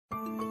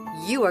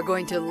You are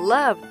going to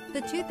love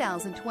the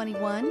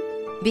 2021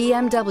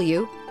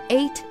 BMW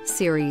 8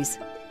 Series.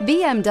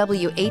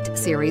 BMW 8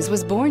 Series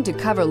was born to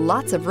cover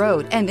lots of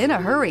road and in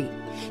a hurry.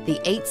 The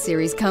 8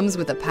 Series comes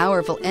with a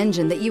powerful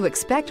engine that you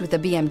expect with a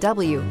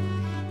BMW.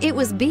 It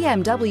was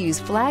BMW's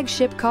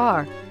flagship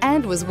car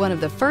and was one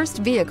of the first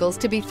vehicles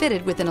to be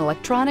fitted with an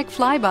electronic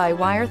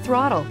fly-by-wire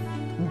throttle.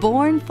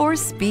 Born for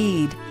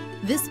speed.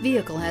 This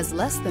vehicle has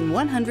less than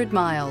 100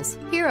 miles.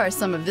 Here are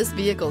some of this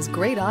vehicle's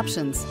great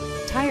options: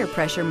 tire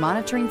pressure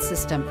monitoring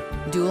system,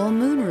 dual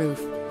moonroof,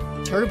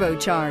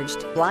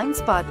 turbocharged, blind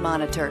spot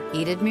monitor,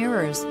 heated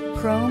mirrors,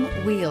 chrome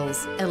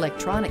wheels,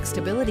 electronic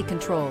stability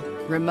control,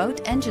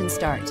 remote engine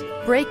start,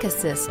 brake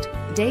assist,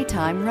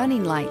 daytime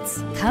running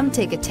lights. Come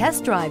take a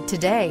test drive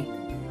today.